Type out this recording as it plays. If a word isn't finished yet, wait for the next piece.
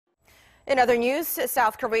In other news,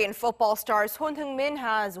 South Korean football star Son Heung-min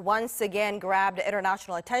has once again grabbed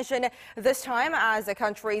international attention, this time as the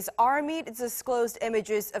country's army disclosed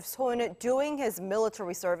images of Son doing his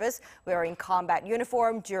military service wearing combat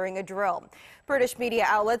uniform during a drill. British media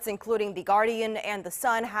outlets, including The Guardian and The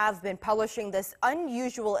Sun, have been publishing this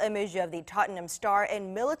unusual image of the Tottenham star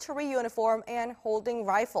in military uniform and holding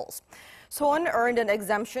rifles. Son earned an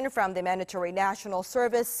exemption from the mandatory national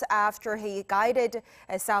service after he guided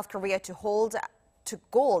South Korea to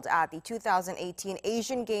gold at the 2018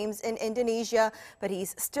 Asian Games in Indonesia, but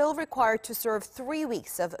he's still required to serve 3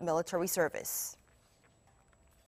 weeks of military service.